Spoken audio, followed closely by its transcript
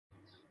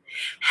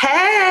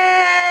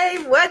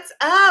Hey, what's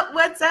up?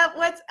 What's up?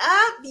 What's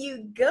up?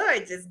 You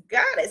gorgeous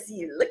goddess.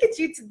 You look at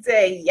you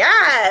today.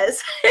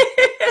 Yes.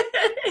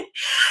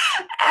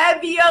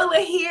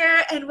 Abiola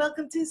here, and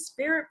welcome to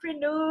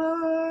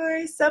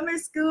Spiritpreneur Summer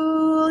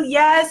School.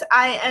 Yes,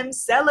 I am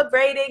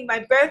celebrating my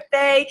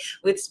birthday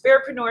with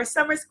Spiritpreneur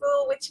Summer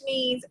School, which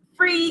means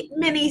free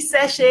mini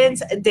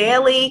sessions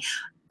daily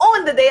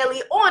on the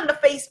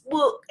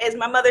Facebook, as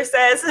my mother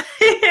says,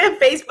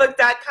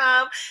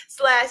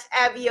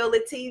 facebook.com/Abiola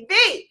TV.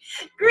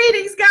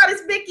 Greetings,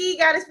 Goddess Vicky.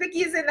 Goddess Vicky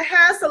is in the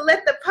house, so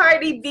let the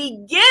party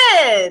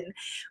begin.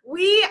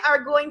 We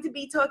are going to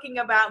be talking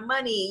about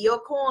money, your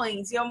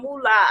coins, your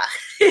moolah,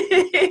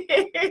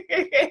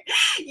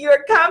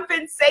 your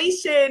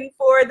compensation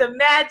for the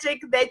magic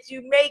that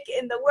you make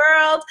in the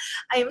world.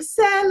 I am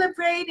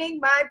celebrating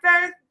my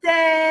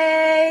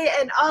birthday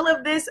and all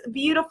of this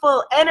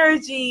beautiful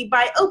energy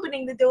by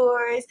opening the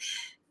doors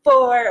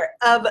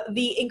of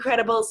the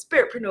incredible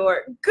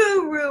Spiritpreneur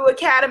Guru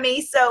Academy.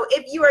 So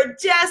if you are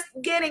just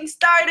getting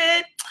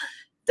started,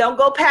 don't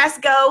go past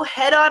go.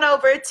 Head on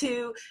over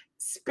to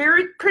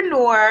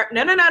Spiritpreneur.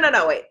 No.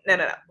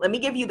 Let me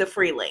give you the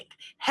free link.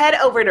 Head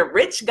over to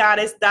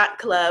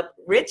richgoddess.club,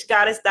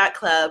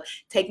 richgoddess.club.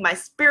 Take my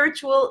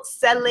spiritual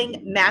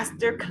selling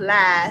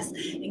masterclass.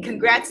 And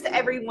congrats to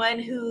everyone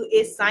who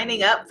is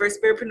signing up for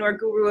Spiritpreneur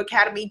Guru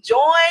Academy.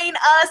 Join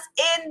us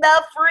in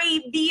the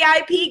free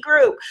VIP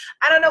group.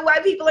 I don't know why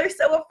people are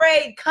so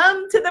afraid.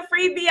 Come to the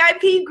free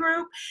VIP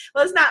group.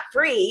 Well, it's not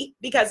free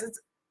because it's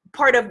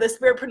part of the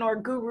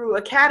Spiritpreneur Guru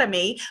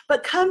Academy,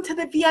 but come to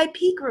the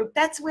VIP group.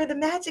 That's where the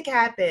magic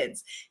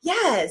happens.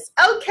 Yes.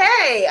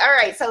 Okay. All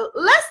right. So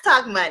let's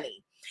talk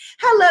money.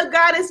 Hello,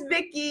 Goddess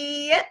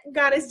Vicky.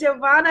 Goddess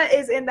Giovanna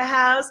is in the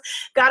house.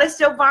 Goddess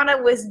Giovanna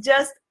was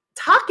just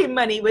talking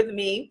money with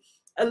me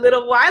a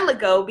little while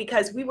ago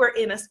because we were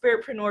in a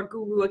Spiritpreneur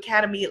Guru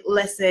Academy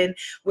lesson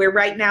where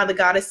right now the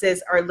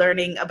goddesses are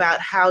learning about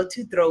how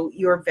to throw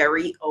your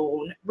very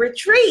own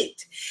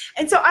retreat.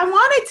 And so I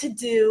wanted to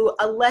do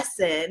a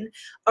lesson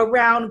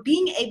around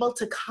being able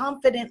to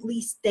confidently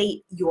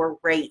state your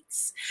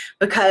rates,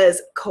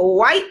 because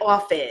quite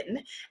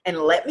often, and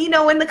let me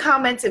know in the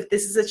comments if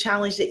this is a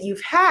challenge that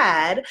you've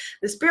had,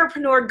 the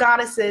Spiritpreneur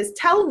goddesses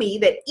tell me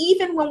that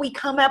even when we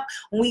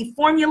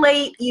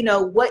formulate,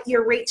 what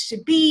your rates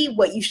should be,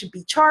 what you should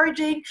be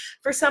charging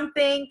for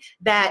something,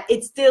 that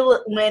it's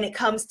still, when it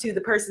comes to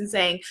the person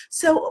saying,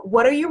 so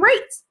what are your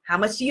rates? How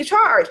much do you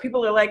charge?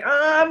 People are like,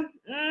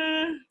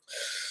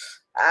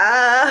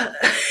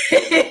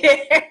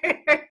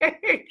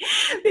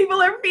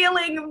 people are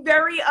feeling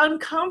very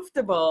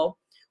uncomfortable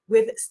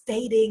with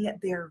stating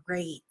their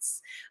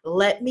rates.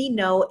 Let me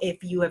know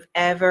if you have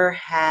ever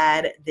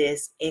had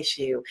this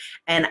issue.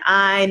 And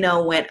I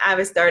know when I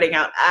was starting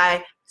out,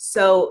 I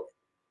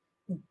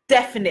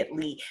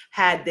definitely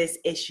had this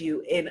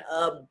issue in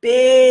a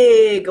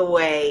big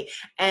way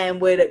and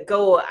would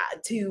go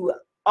to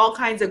all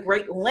kinds of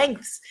great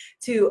lengths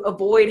to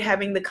avoid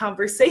having the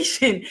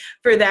conversation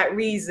for that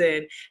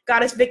reason.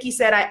 Goddess Vicky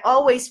said, I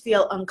always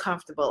feel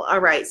uncomfortable. All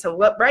right, so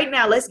right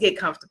now, let's get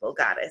comfortable,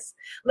 Goddess.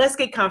 Let's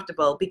get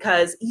comfortable,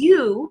 because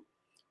you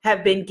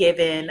have been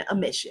given a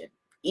mission,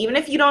 even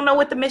if you don't know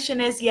what the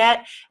mission is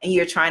yet and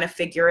you're trying to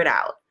figure it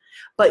out.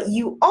 But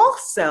you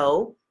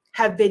also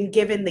have been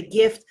given the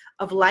gift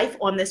of life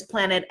on this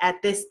planet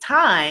at this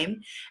time,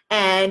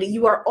 and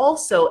you are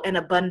also an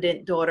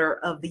abundant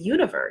daughter of the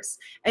universe.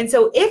 And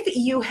so if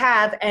you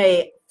have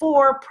a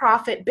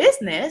for-profit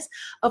business,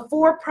 a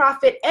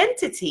for-profit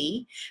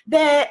entity,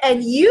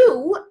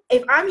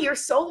 if I'm your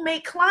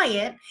soulmate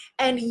client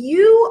and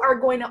you are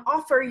going to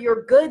offer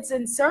your goods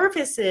and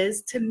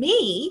services to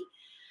me,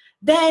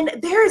 then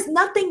there is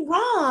nothing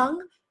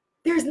wrong.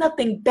 There's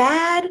nothing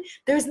bad.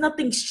 There's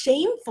nothing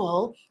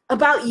shameful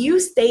about you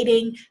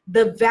stating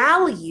the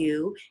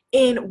value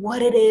in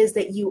what it is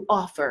that you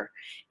offer.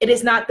 It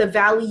is not the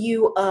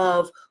value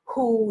of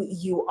who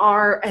you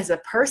are as a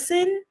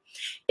person.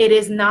 It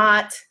is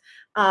not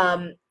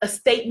a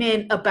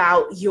statement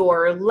about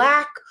your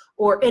lack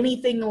or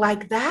anything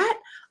like that.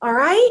 All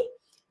right?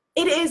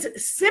 It is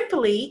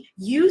simply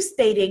you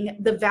stating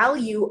the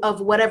value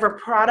of whatever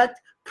product,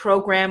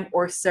 program,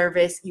 or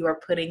service you are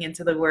putting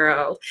into the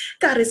world.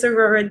 Goddess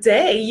Aurora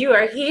Day, you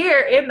are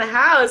here in the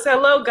house.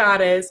 Hello,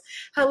 Goddess.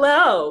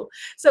 Hello.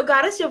 So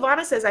Goddess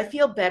Giovanna says, I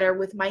feel better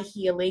with my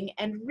healing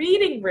and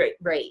reading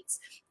rates.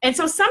 And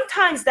so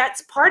sometimes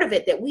that's part of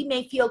it, that we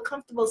may feel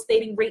comfortable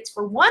stating rates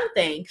for one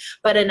thing,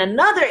 but in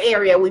another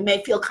area, we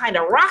may feel kind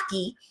of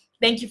rocky.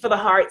 Thank you for the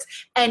hearts,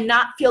 and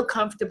not feel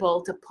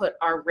comfortable to put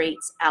our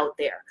rates out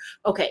there.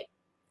 Okay.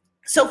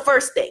 So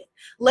first thing,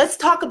 let's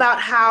talk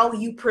about how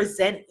you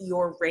present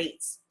your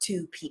rates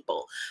to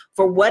people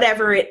for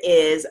whatever it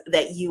is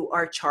that you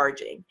are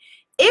charging.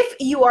 If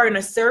you are in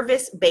a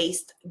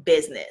service-based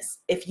business,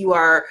 if you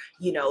are,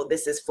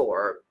 this is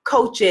for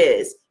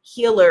coaches,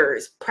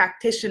 healers,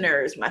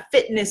 practitioners, my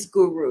fitness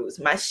gurus,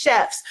 my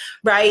chefs,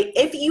 right?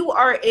 If you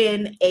are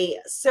in a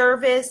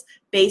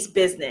service-based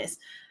business,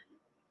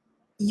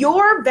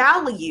 your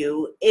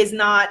value is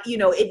not,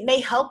 it may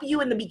help you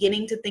in the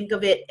beginning to think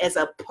of it as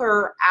a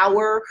per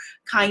hour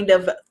kind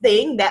of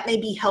thing. That may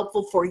be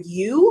helpful for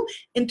you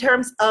in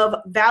terms of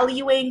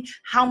valuing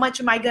how much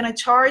am I going to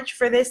charge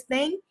for this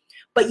thing.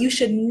 But you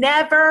should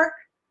never,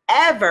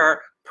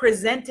 ever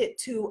present it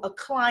to a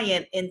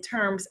client in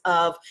terms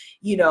of,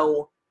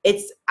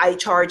 I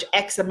charge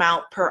X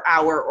amount per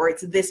hour, or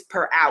it's this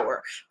per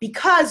hour,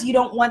 because you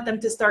don't want them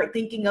to start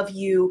thinking of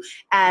you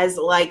as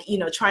like,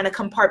 trying to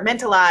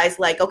compartmentalize,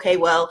 like, okay,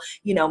 well,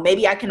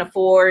 maybe I can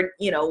afford,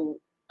 an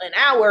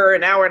hour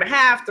and a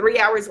half, 3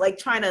 hours, like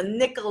trying to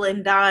nickel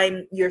and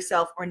dime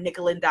yourself or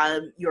nickel and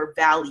dime your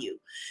value.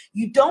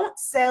 You don't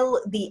sell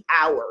the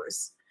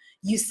hours,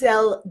 you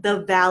sell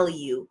the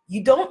value.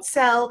 You don't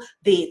sell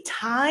the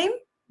time,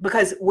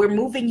 because we're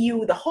moving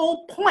you, the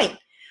whole point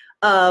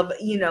of,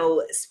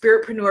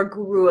 Spiritpreneur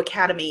Guru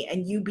Academy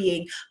and you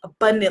being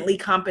abundantly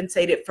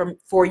compensated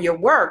for your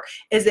work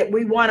is that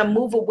we want to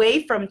move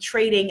away from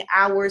trading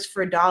hours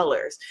for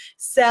dollars.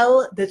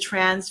 Sell the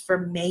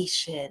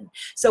transformation.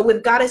 So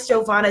with Goddess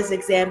Giovanna's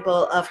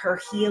example of her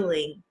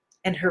healing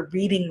and her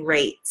reading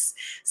rates,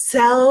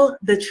 sell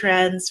the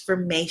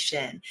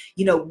transformation.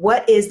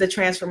 What is the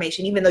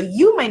transformation? Even though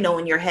you may know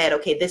in your head,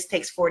 okay, this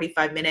takes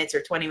 45 minutes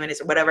or 20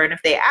 minutes or whatever. And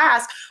if they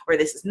ask, or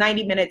this is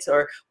 90 minutes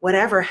or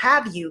whatever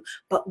have you,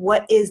 but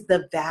what is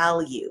the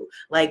value?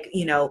 Like,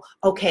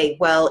 okay,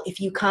 well,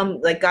 if you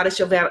come, like Goddess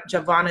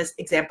Giovanna's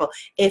example,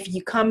 if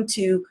you come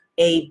to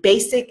a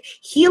basic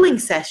healing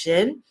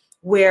session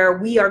where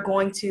we are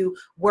going to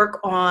work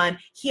on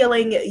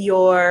healing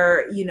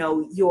your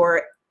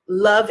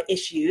love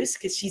issues,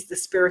 because she's the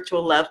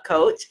spiritual love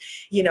coach.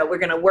 We're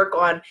going to work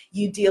on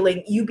you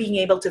being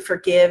able to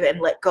forgive and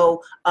let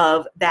go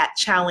of that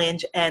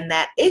challenge and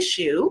that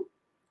issue.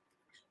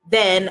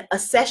 Then a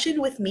session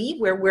with me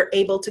where we're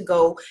able to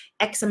go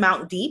X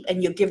amount deep,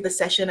 and you give the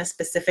session a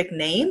specific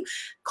name,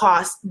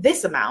 costs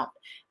this amount.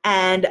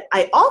 And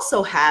I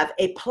also have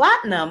a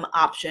platinum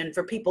option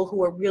for people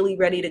who are really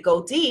ready to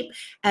go deep,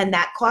 and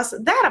that costs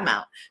that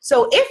amount.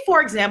 So if,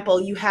 for example,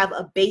 you have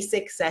a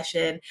basic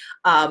session,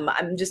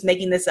 I'm just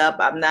making this up.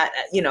 I'm not,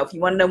 if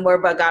you want to know more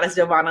about Goddess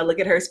Giovanna, look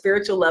at her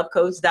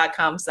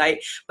spirituallovecoach.com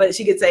site. But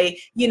she could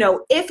say,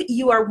 if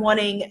you are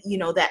wanting,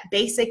 that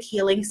basic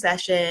healing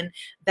session,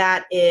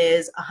 that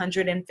is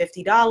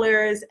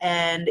 $150.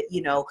 And,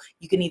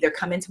 you can either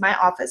come into my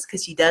office,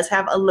 because she does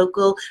have a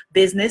local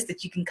business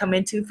that you can come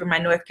into for my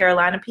North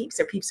Carolina peeps,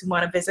 or peeps who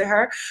want to visit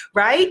her,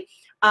 right?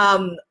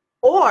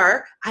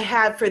 Or I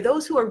have, for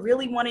those who are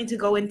really wanting to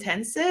go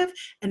intensive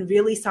and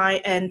really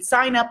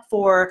sign up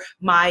for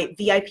my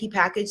VIP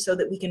package so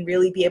that we can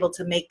really be able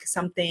to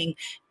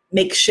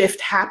make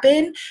shift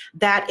happen,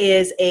 that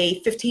is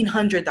a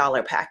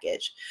 $1,500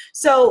 package.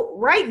 So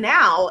right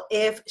now,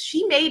 if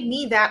she made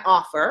me that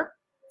offer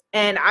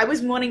and I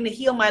was wanting to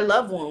heal my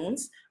love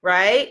wounds,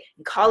 right,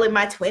 and call in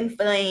my twin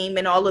flame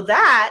and all of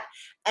that,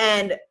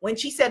 and when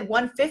she said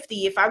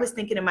 150, if I was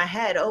thinking in my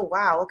head, oh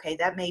wow, okay,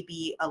 that may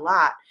be a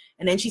lot,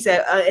 and then she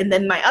said, and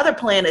then my other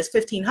plan is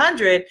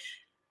 1,500.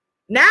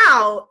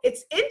 Now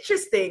it's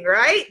interesting,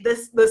 right?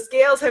 The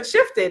scales have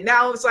shifted.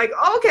 Now it's like,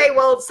 okay,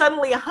 well,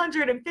 suddenly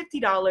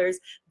 $150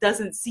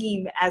 doesn't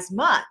seem as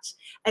much.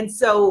 And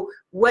so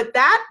what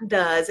that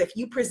does, if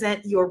you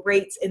present your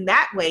rates in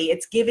that way,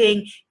 it's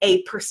giving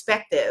a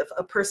perspective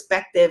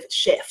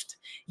shift,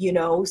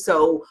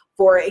 So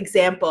for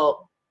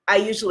example, I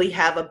usually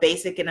have a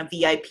basic and a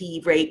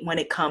VIP rate when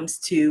it comes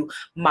to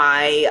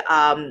my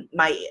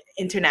my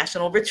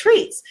international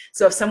retreats.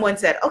 So if someone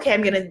said, okay,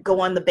 I'm going to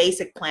go on the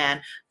basic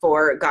plan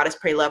for Goddess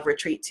Pray Love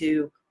retreat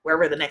to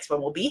wherever the next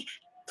one will be,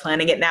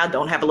 planning it now,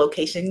 don't have a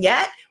location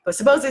yet, but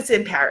suppose it's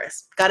in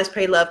Paris, Goddess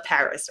Pray Love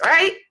Paris,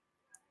 right?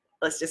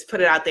 Let's just put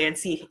it out there and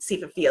see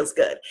if it feels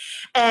good.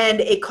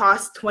 And it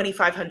costs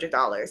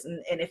 $2,500.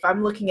 And if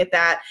I'm looking at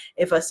that,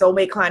 if a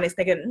soulmate client is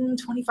thinking,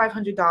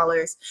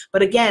 $2,500,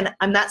 but again,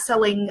 I'm not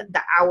selling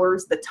the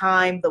hours, the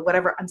time, the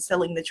whatever, I'm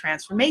selling the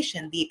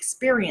transformation, the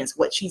experience,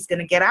 what she's going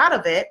to get out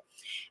of it.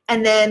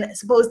 And then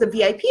suppose the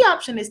VIP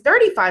option is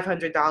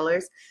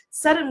 $3,500,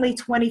 suddenly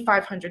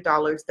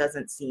 $2,500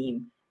 doesn't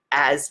seem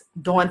as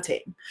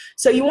daunting.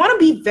 So you want to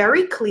be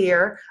very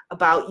clear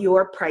about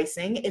your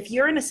pricing. If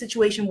you're in a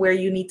situation where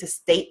you need to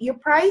state your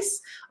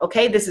price,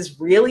 okay, this is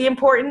really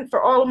important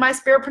for all of my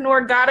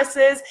spiritpreneur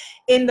goddesses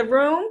in the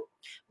room.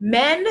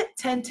 Men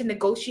tend to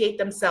negotiate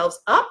themselves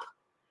up,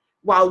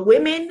 while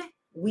women,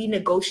 we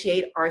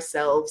negotiate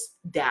ourselves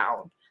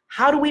down.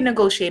 How do we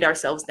negotiate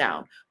ourselves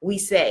down? We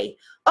say,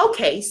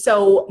 okay,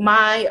 so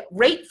my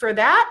rate for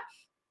that,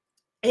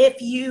 if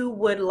you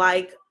would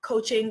like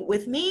coaching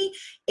with me,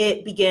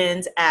 it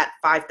begins at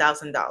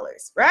 $5,000,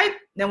 right?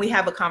 Then we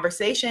have a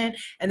conversation,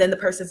 and then the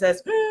person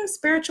says,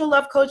 spiritual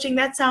love coaching,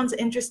 that sounds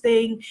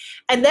interesting.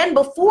 And then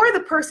before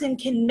the person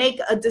can make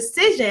a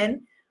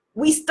decision,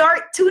 we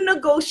start to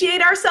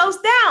negotiate ourselves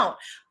down.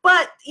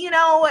 But,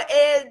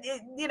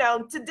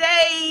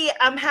 today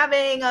I'm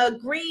having a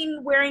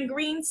wearing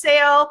green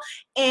sale,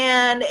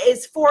 and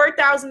it's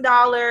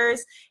 $4,000.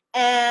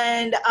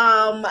 and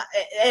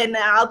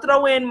I'll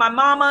throw in my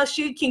mama.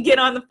 She can get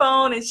on the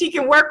phone and she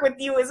can work with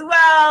you as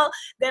well.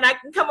 Then I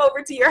can come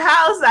over to your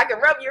house. I can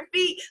rub your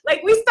feet.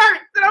 Like, we start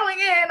throwing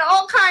in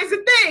all kinds of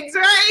things,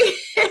 right?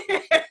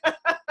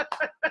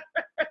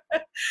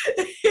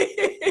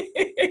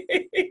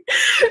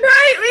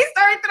 Right, we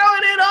start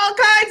throwing in all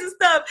kinds of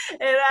stuff,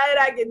 and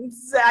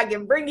I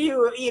can bring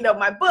you,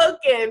 my book,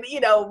 and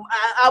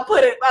I'll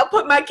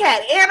put my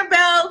cat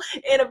Annabelle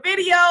in a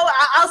video.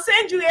 I'll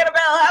send you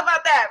Annabelle. How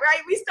about that?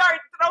 Right? We start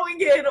throwing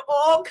in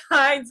all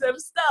kinds of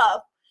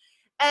stuff,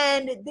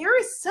 and there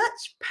is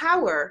such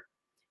power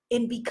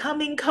in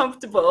becoming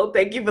comfortable.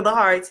 Thank you for the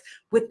hearts,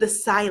 with the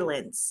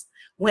silence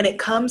when it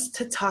comes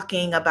to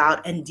talking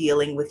about and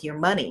dealing with your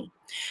money.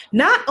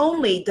 Not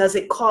only does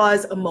it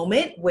cause a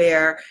moment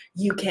where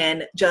you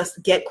can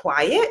just get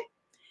quiet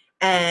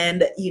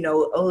and,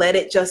 let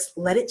it just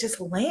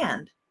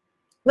land.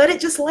 Let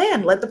it just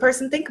land. Let the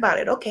person think about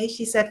it. Okay,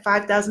 she said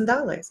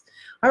 $5,000.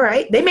 All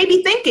right. They may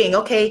be thinking,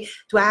 okay,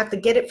 do I have to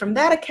get it from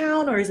that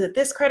account, or is it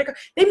this credit card?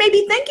 They may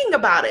be thinking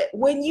about it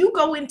when you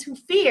go into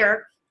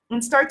fear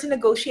and start to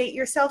negotiate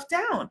yourself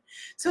down.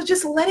 So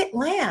just let it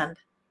land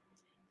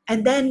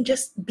and then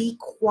just be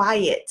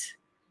quiet.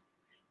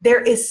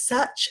 There is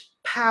such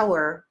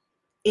power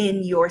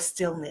in your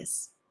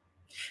stillness.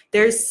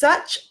 There's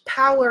such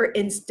power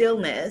in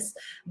stillness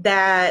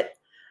that,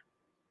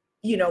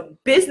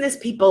 business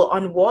people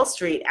on Wall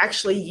Street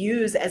actually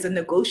use as a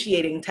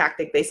negotiating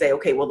tactic. They say,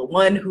 okay, well, the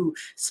one who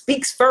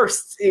speaks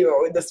first,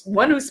 this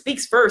one who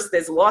speaks first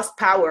has lost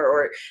power,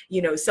 or,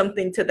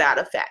 something to that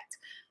effect.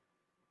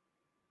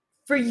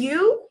 For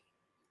you,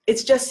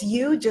 it's just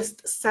you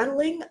just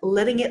settling,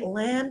 letting it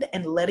land,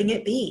 and letting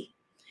it be.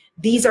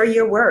 These are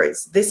your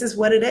words. This is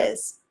what it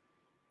is.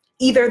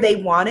 Either they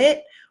want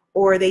it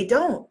or they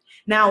don't.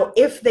 Now,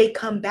 if they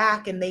come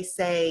back and they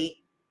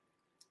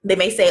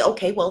may say,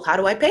 okay, well, how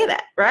do I pay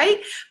that,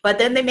 right? But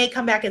then they may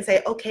come back and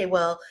say, okay,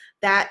 well,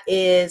 that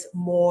is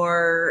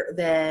more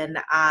than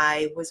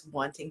I was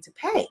wanting to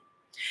pay.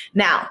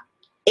 Now,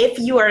 if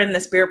you are in the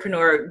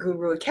Spiritpreneur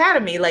Guru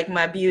Academy, like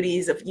my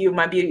beauties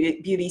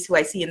who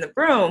I see in the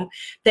room,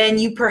 then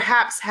you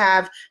perhaps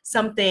have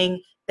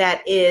something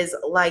that is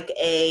like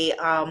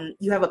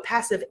you have a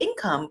passive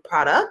income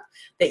product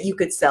that you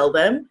could sell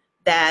them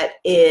that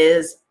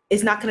is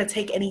not going to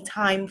take any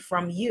time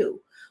from you.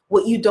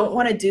 What you don't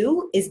want to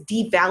do is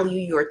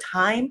devalue your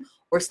time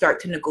or start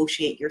to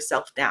negotiate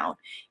yourself down.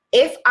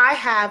 If I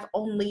have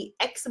only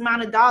X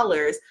amount of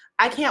dollars,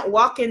 I can't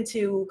walk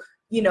into,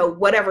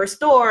 whatever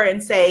store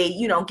and say,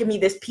 give me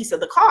this piece of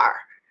the car,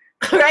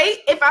 right?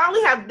 If I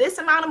only have this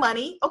amount of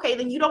money, okay,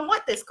 then you don't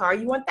want this car,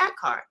 you want that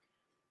car.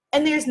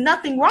 And there's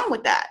nothing wrong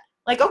with that.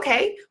 Like,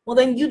 okay, well,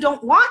 then you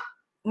don't want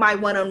my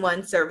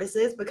one-on-one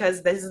services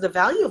because this is the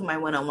value of my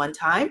one-on-one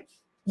time.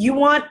 You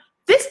want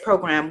this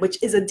program,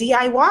 which is a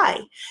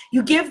DIY.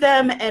 You give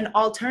them an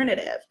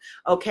alternative,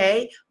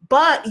 okay?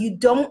 But you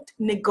don't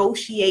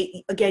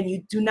negotiate. Again,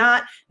 you do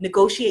not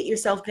negotiate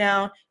yourself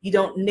down. You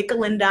don't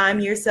nickel and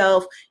dime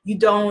yourself. You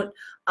don't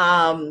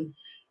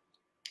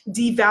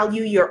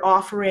devalue your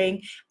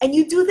offering. And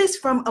you do this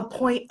from a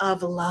point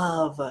of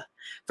love.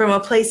 From a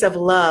place of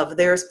love.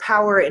 There's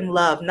power in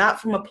love, not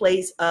from a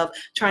place of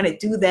trying to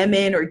do them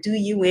in or do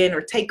you in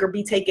or take or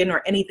be taken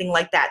or anything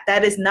like that.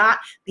 That is not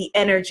the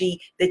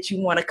energy that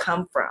you want to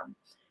come from.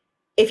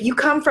 If you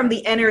come from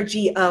the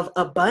energy of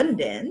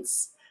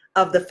abundance,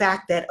 of the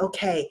fact that,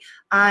 okay,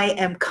 I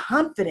am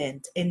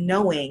confident in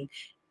knowing,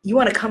 you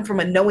want to come from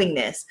a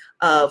knowingness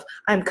of,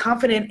 I'm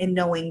confident in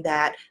knowing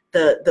that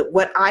the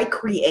what I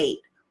create,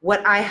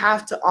 what I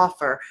have to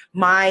offer,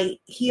 my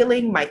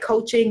healing, my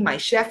coaching, my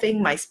chefing,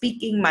 my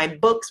speaking, my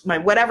books, my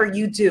whatever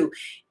you do,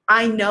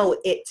 I know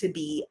it to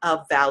be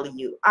of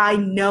value. I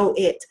know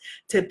it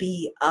to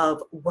be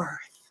of worth.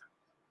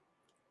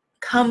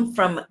 Come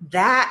from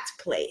that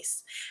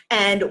place.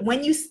 And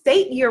when you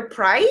state your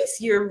price,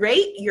 your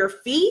rate, your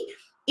fee,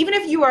 even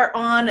if you are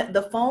on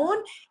the phone,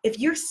 if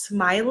you're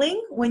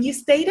smiling when you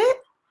state it,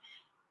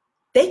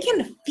 they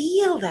can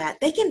feel that.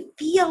 They can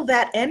feel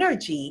that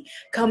energy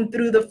come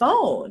through the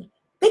phone.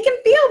 They can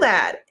feel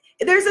that.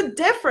 There's a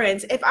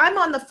difference. If I'm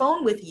on the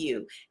phone with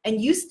you and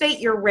you state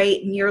your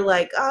rate and you're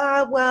like,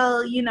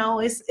 well,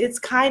 it's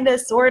kind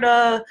of sort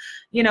of,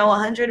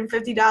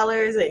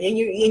 $150,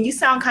 and you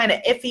sound kind of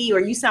iffy,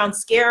 or you sound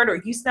scared,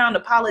 or you sound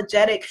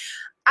apologetic,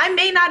 I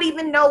may not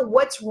even know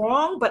what's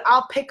wrong, but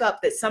I'll pick up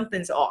that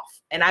something's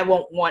off, and I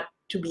won't want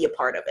to be a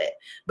part of it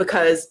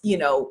because,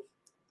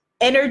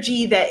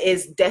 energy that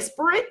is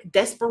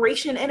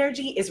desperation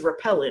energy is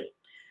repellent.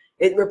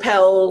 It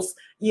repels,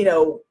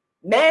 men,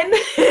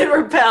 it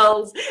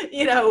repels,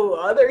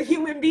 other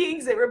human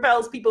beings, it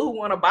repels people who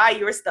want to buy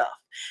your stuff.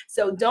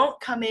 So don't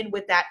come in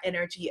with that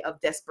energy of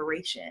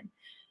desperation.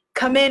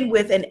 Come in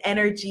with an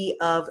energy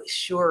of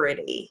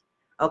surety.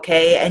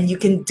 Okay, and you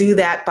can do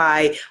that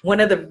by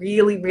one of the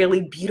really,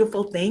 really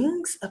beautiful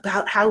things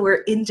about how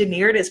we're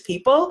engineered as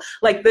people,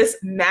 like this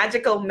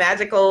magical,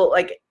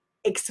 like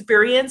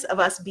experience of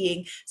us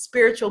being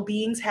spiritual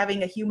beings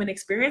having a human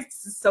experience.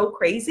 This is so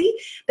crazy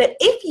that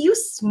if you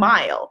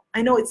smile,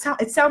 I know it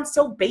sounds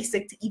so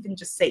basic to even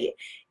just say it.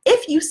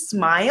 If you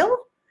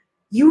smile,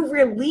 you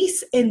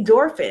release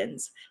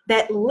endorphins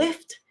that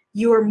lift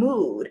your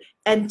mood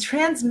and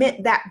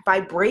transmit that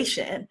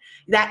vibration,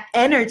 that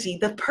energy.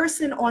 The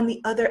person on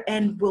the other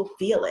end will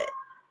feel it.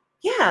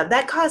 Yeah,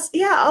 that costs,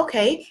 yeah,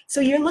 okay.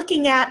 So you're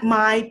looking at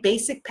my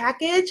basic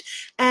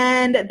package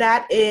and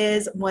that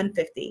is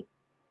 $150.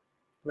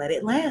 Let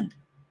it land.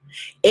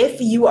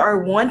 If you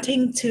are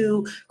wanting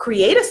to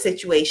create a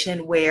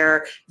situation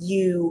where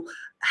you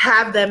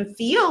have them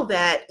feel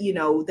that,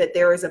 that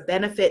there is a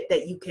benefit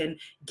that you can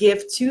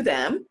give to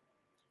them,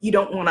 you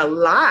don't want to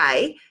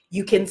lie.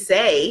 You can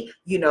say,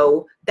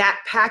 that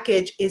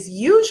package is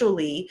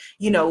usually,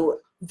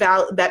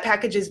 that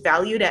package is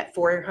valued at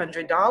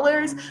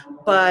 $400,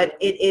 but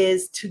it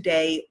is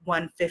today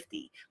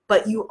 $150.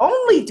 But you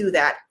only do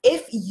that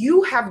if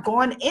you have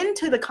gone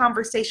into the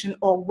conversation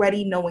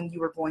already knowing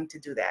you are going to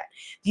do that.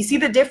 Do you see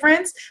the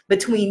difference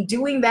between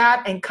doing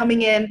that and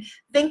coming in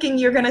thinking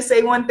you're going to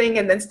say one thing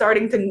and then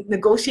starting to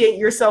negotiate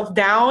yourself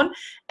down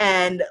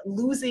and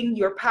losing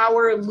your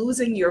power,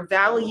 losing your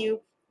value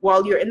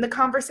while you're in the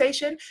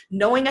conversation,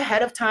 knowing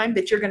ahead of time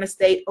that you're going to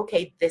state,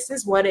 okay, this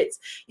is what it's,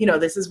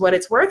 this is what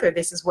it's worth, or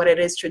this is what it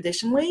is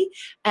traditionally,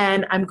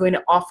 and I'm going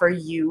to offer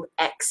you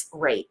X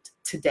rate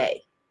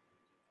today.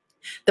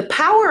 The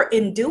power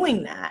in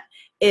doing that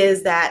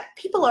is that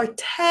people are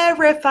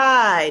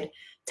terrified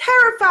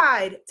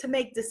to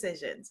make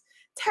decisions.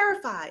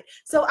 Terrified.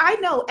 So I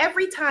know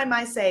every time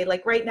I say,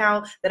 like right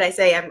now that I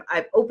say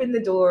I've opened the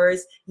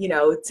doors,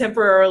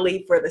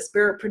 temporarily for the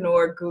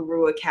Spiritpreneur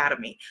Guru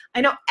Academy.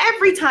 I know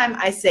every time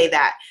I say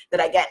that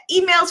I get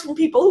emails from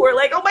people who are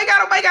like, oh my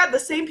God, the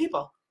same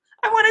people.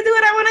 I want to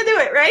do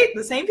it, right?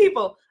 The same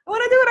people. I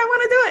want to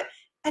do it.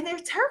 And they're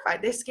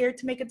terrified. They're scared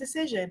to make a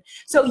decision.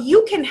 So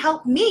you can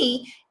help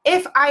me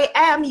if I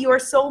am your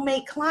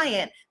soulmate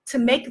client to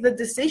make the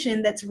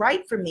decision that's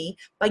right for me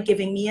by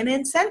giving me an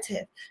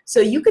incentive. So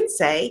you could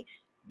say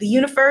the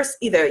universe,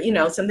 either,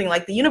 something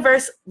like the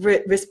universe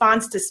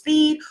responds to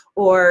speed,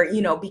 or,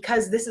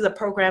 because this is a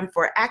program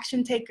for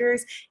action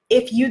takers,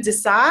 if you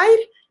decide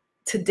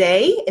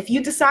today, if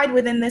you decide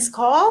within this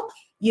call,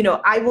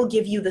 I will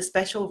give you the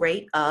special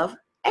rate of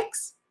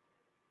X,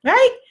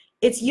 right?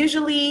 It's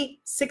usually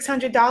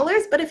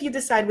 $600, but if you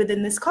decide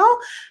within this call,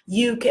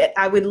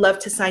 I would love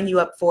to sign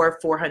you up for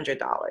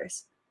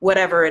 $400,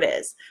 whatever it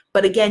is.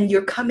 But again,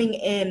 you're coming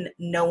in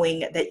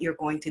knowing that you're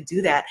going to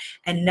do that.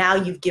 And now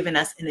you've given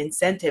us an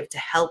incentive to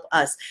help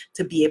us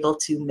to be able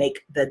to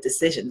make the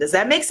decision. Does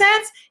that make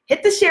sense?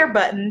 Hit the share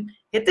button.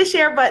 Hit the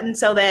share button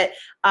so that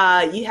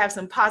you have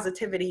some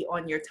positivity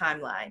on your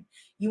timeline.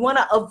 You want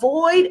to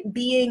avoid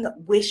being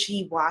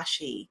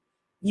wishy-washy.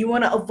 You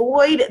want to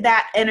avoid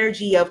that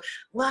energy of,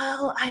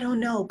 well, I don't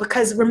know.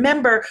 Because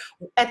remember,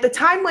 at the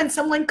time when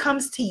someone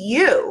comes to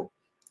you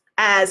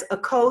as a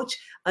coach,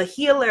 a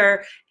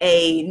healer,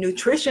 a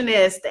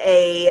nutritionist,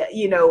 a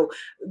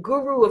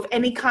guru of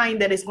any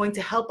kind that is going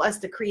to help us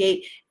to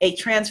create a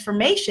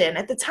transformation,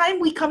 at the time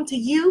we come to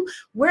you,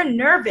 we're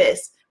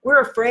nervous.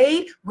 We're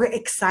afraid, we're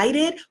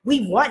excited.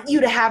 We want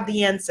you to have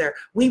the answer.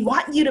 We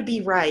want you to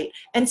be right.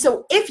 And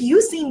so if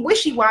you seem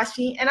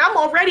wishy-washy, and I'm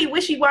already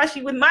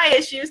wishy-washy with my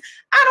issues,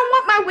 I don't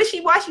want my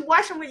wishy-washy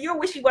washing with your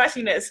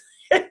wishy-washiness.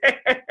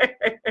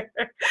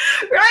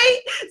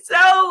 Right?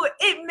 So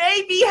it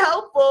may be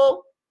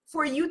helpful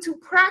for you to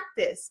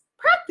practice.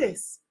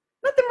 Practice.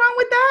 Nothing wrong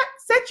with that.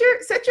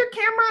 Set your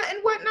camera and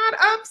whatnot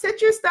up, set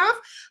your stuff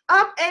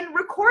up and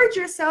record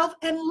yourself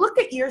and look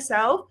at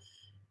yourself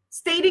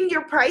stating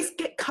your price,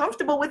 get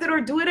comfortable with it, or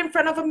do it in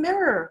front of a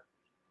mirror.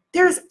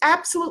 There's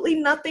absolutely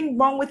nothing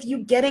wrong with you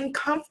getting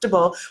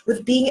comfortable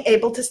with being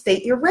able to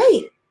state your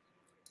rate.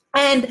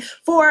 And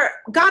for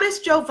Goddess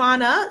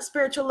Giovanna,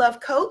 spiritual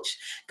love coach,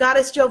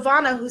 Goddess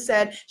Giovanna, who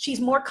said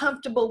she's more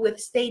comfortable with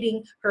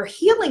stating her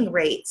healing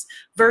rates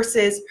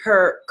versus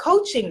her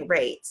coaching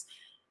rates,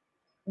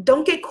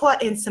 don't get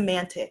caught in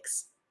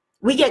semantics.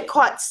 We get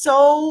caught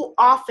so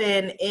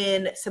often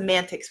in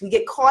semantics. We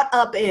get caught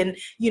up in,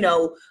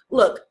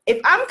 look,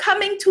 if I'm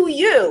coming to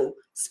you,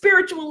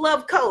 spiritual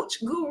love coach,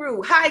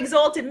 guru, high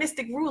exalted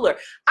mystic ruler,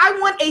 I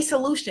want a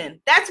solution.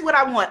 That's what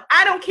I want.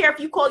 I don't care if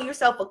you call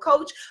yourself a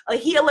coach, a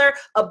healer,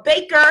 a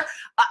baker.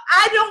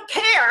 I don't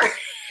care.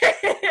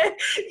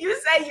 You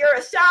say you're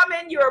a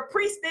shaman, you're a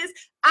priestess.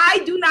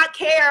 I do not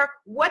care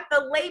what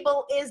the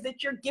label is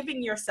that you're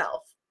giving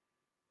yourself.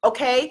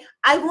 Okay,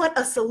 I want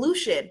a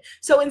solution.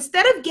 So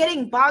instead of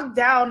getting bogged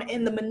down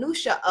in the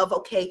minutia of,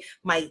 okay,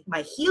 my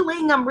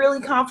healing, I'm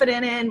really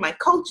confident in, my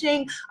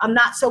coaching, I'm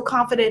not so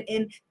confident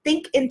in,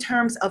 think in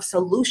terms of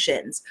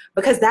solutions,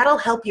 because that'll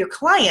help your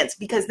clients,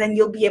 because then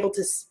you'll be able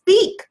to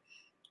speak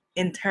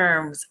in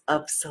terms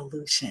of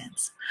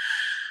solutions.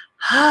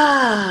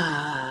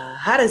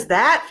 How does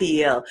that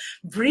feel?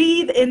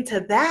 Breathe into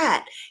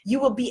that.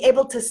 You will be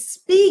able to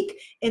speak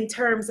in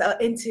terms of,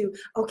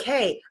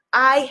 okay,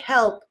 I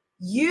help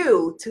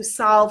you to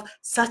solve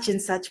such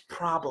and such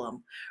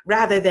problem,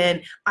 rather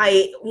than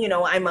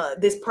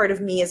this part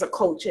of me as a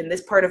coach and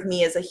this part of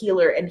me as a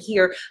healer, and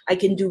here I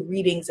can do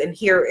readings and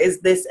here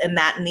is this and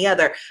that and the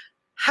other.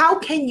 How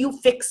can you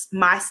fix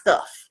my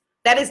stuff?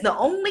 That is the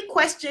only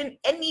question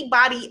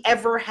anybody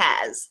ever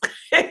has.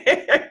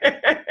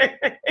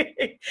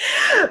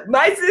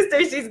 My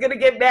sister, she's going to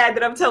get mad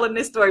that I'm telling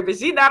this story, but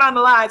she's not on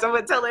the line, so I'm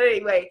going to tell it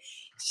anyway.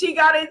 She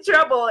got in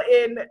trouble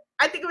in,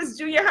 I think it was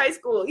junior high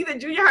school, either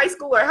junior high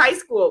school or high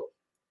school.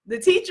 The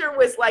teacher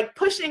was like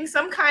pushing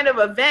some kind of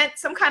event,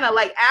 some kind of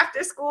like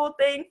after school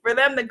thing for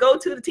them to go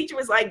to. The teacher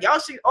was like, y'all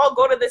should all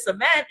go to this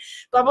event,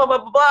 blah, blah, blah,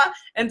 blah, blah.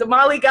 And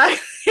Damali got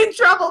in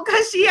trouble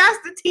because she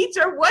asked the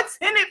teacher, what's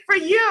in it for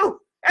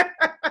you?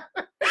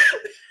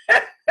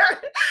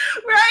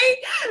 Right?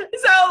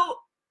 So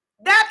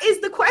that is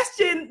the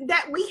question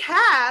that we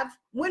have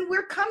when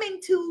we're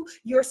coming to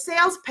your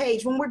sales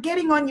page, when we're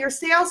getting on your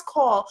sales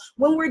call,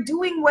 when we're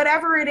doing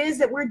whatever it is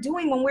that we're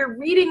doing, when we're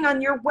reading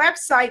on your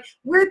website,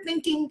 we're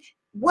thinking,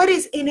 what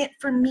is in it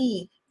for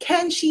me?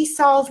 Can she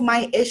solve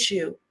my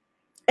issue?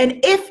 And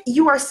if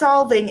you are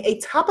solving a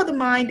top of the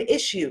mind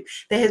issue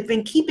that has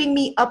been keeping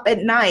me up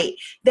at night,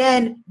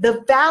 then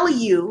the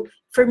value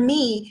for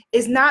me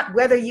is not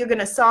whether you're going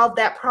to solve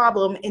that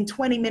problem in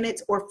 20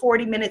 minutes or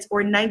 40 minutes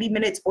or 90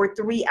 minutes or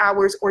 3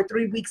 hours or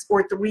 3 weeks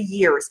or 3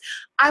 years.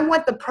 I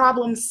want the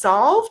problem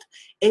solved.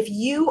 If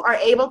you are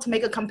able to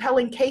make a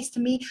compelling case to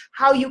me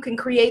how you can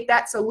create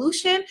that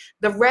solution,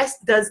 the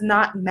rest does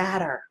not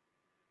matter.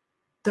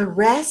 The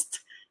rest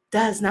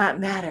does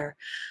not matter.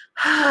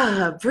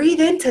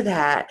 Breathe into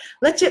that.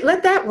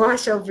 Let that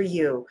wash over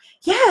you.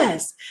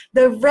 Yes,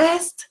 the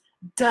rest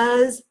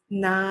does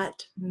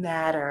not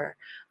matter.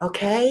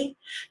 Okay?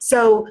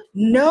 So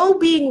no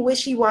being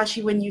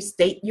wishy-washy when you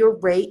state your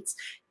rates.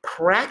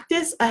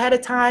 Practice ahead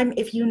of time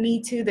if you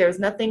need to. There's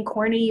nothing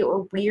corny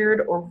or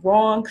weird or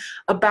wrong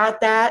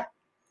about that.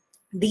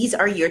 These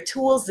are your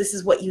tools. This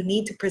is what you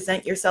need to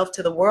present yourself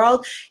to the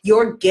world.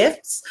 Your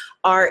gifts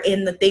are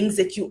in the things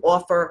that you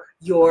offer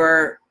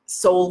your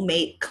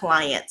soulmate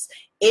clients.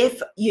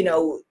 If,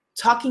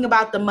 talking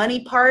about the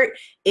money part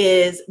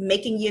is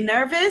making you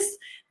nervous,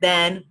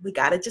 then we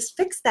got to just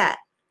fix that.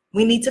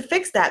 We need to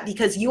fix that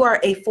because you are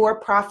a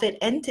for-profit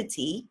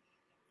entity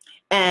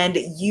and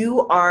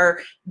you are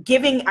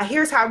giving,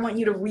 here's how I want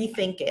you to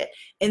rethink it.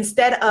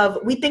 Instead of,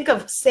 we think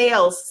of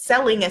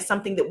selling as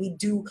something that we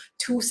do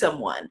to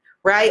someone,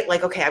 right?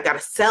 Like, okay, I've got to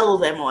sell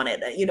them on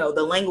it.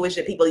 The language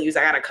that people use,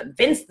 I got to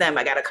convince them,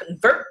 I got to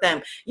convert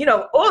them.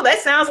 Oh, that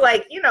sounds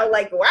like,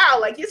 wow,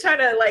 like you're trying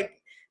to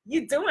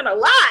you're doing a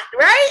lot,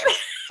 right?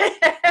 And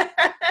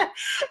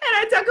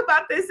I talk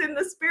about this in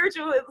the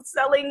Spiritual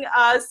Selling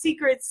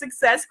Secret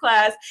Success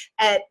class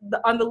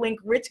on the link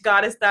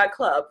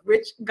richgoddess.club,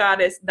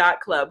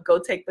 richgoddess.club. Go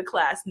take the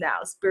class now,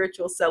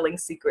 Spiritual Selling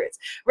Secrets,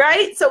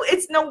 right? So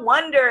it's no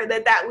wonder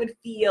that would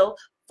feel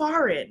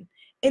foreign.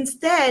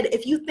 Instead,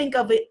 if you think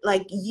of it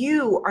like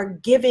you are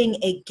giving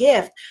a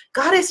gift,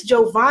 Goddess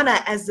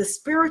Giovanna as the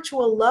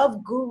spiritual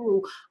love guru,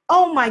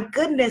 oh my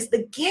goodness,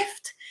 the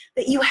gift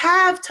that you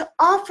have to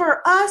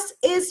offer us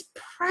is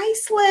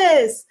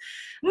priceless.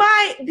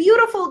 My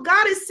beautiful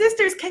goddess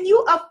sisters, can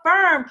you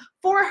affirm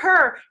for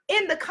her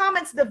in the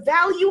comments the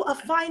value of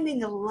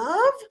finding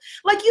love?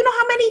 Like, you know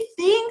how many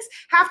things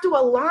have to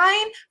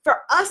align for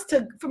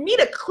me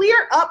to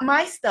clear up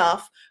my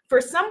stuff,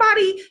 for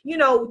somebody,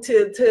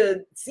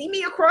 to see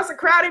me across a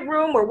crowded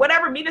room or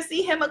whatever, me to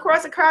see him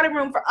across a crowded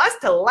room, for us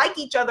to like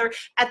each other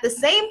at the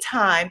same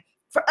time,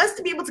 for us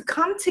to be able to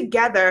come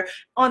together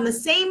on the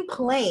same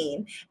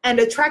plane and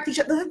attract each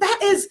other.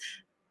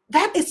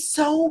 That is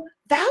so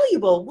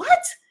valuable. What?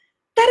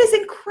 That is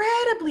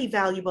incredibly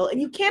valuable.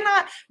 And you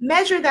cannot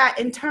measure that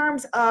in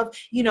terms of,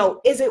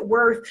 is it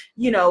worth,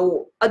 $1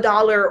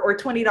 or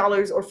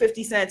 $20 or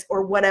 50 cents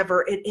or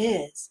whatever it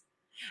is.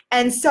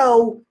 And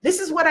so this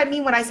is what I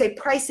mean when I say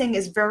pricing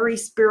is very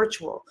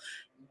spiritual.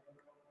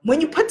 When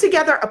you put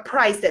together a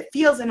price that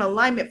feels in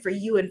alignment for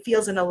you and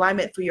feels in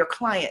alignment for your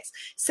clients,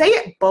 say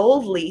it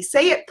boldly,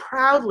 say it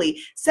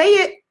proudly, say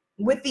it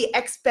with the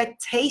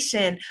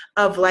expectation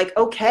of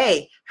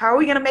okay, how are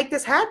we going to make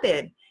this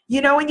happen?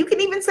 And you can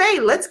even say,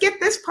 let's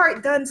get this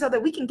part done so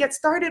that we can get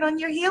started on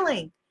your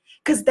healing.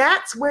 Because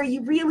that's where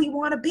you really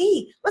want to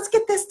be. Let's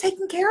get this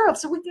taken care of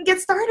so we can get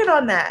started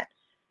on that.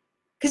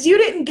 Because you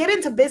didn't get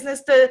into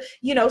business to,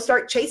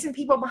 start chasing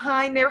people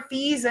behind their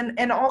fees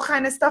and all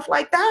kind of stuff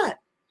like that.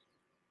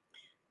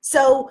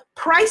 So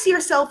price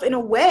yourself in a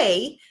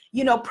way,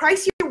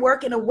 price your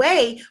work in a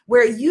way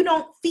where you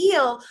don't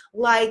feel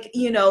like,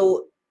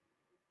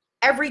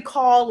 every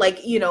call,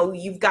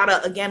 you've got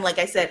to, again, like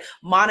I said,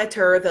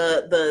 monitor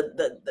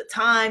the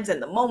times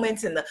and the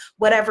moments and the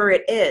whatever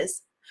it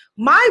is.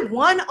 My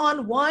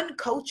one-on-one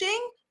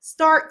coaching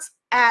starts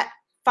at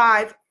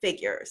 5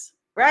 figures,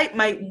 right?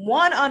 My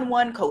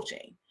one-on-one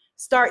coaching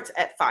starts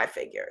at 5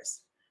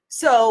 figures.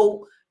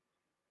 So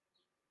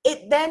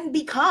it then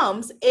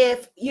becomes,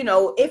 if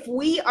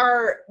we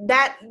are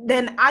that,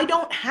 then I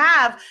don't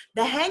have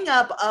the hang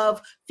up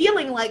of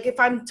feeling like if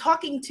I'm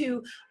talking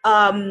to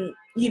an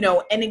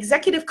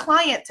executive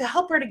client to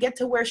help her to get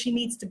to where she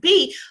needs to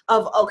be,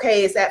 of,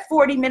 okay, is that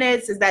 40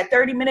 minutes, is that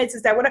 30 minutes,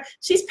 is that whatever,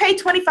 she's paid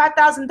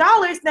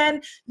 $25,000,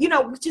 then we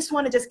just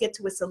want to just get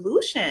to a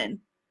solution.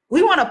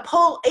 We want to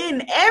pull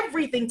in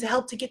everything to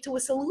help to get to a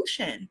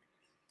solution.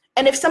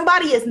 And if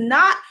somebody is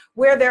not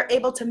where they're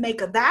able to make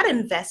that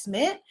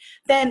investment,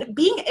 then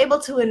being able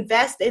to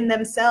invest in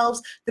themselves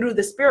through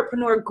the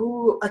Spiritpreneur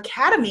Guru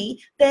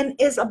Academy then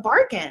is a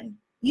bargain.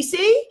 You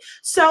see?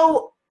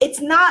 So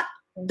it's not,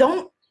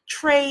 don't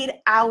trade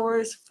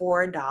hours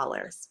for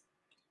dollars.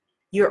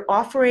 You're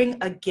offering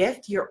a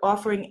gift, you're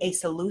offering a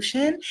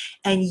solution,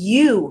 and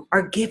you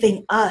are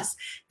giving us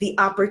the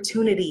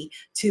opportunity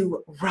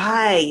to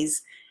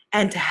rise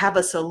and to have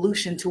a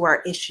solution to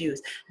our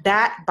issues.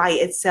 That by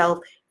itself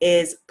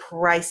is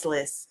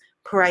priceless.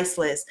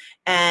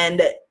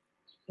 And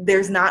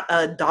there's not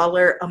a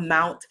dollar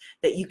amount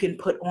that you can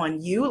put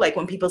on you. Like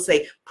when people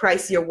say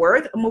price your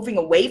worth, I'm moving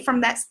away from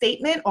that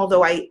statement,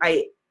 although I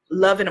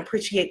love and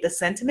appreciate the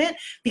sentiment,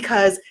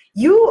 because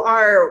you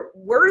are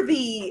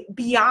worthy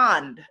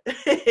beyond.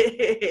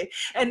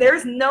 And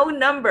there's no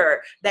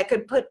number that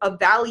could put a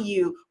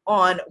value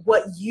on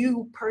what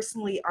you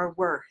personally are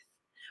worth.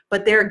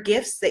 But there are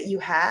gifts that you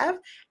have,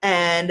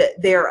 and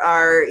there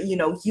are,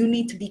 you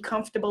need to be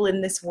comfortable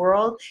in this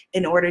world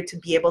in order to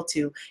be able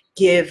to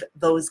give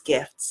those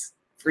gifts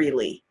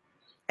freely.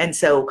 And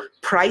so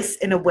price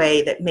in a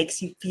way that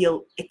makes you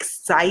feel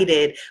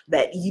excited,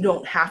 that you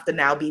don't have to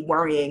now be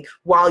worrying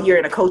while you're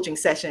in a coaching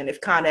session if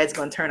Con Ed's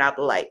going to turn out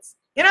the lights.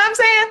 You know what I'm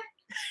saying?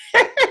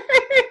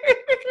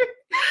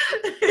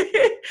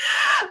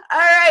 All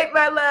right,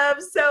 my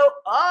love. So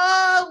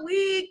all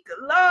week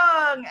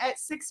long at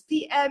 6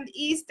 p.m.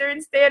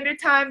 Eastern Standard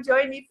Time,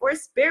 join me for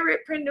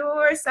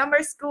Spiritpreneur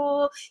Summer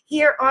School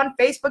here on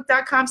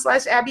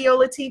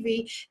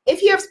Facebook.com/AbiolaTV.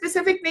 If you have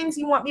specific things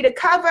you want me to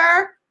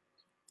cover,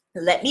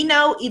 let me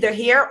know either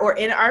here or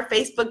in our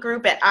Facebook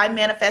group at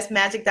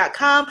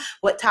imanifestmagic.com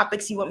what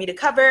topics you want me to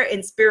cover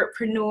in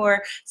Spiritpreneur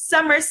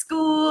Summer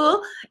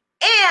School.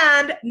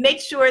 And make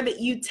sure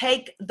that you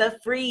take the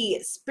free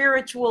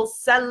Spiritual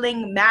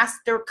Selling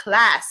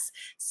Masterclass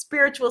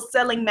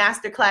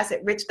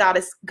at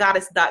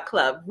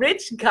richgoddess.club.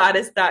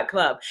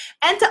 richgoddess.club.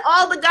 And to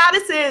all the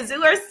goddesses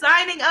who are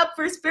signing up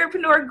for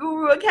Spiritpreneur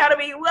Guru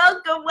Academy,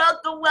 welcome,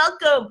 welcome,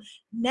 welcome.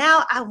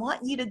 Now I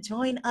want you to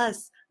join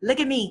us. Look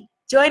at me.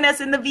 Join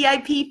us in the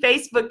VIP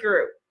Facebook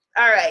group.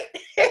 All right.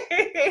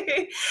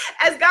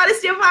 As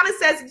Goddess Giovanna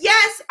says,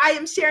 yes, I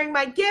am sharing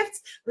my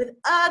gifts with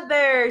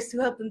others to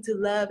help them to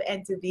love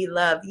and to be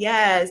loved.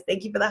 Yes.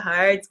 Thank you for the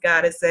hearts,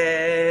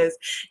 goddesses.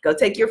 Go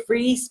take your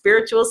free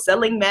Spiritual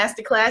Selling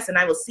Masterclass, and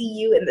I will see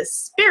you in the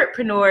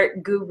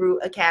Spiritpreneur Guru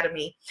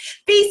Academy.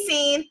 Be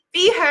seen,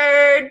 be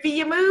heard, be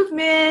your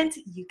movement.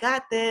 You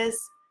got this.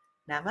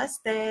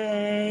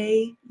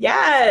 Namaste.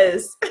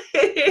 Yes.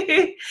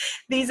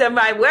 These are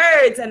my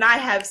words, and I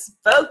have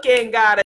spoken, Goddess.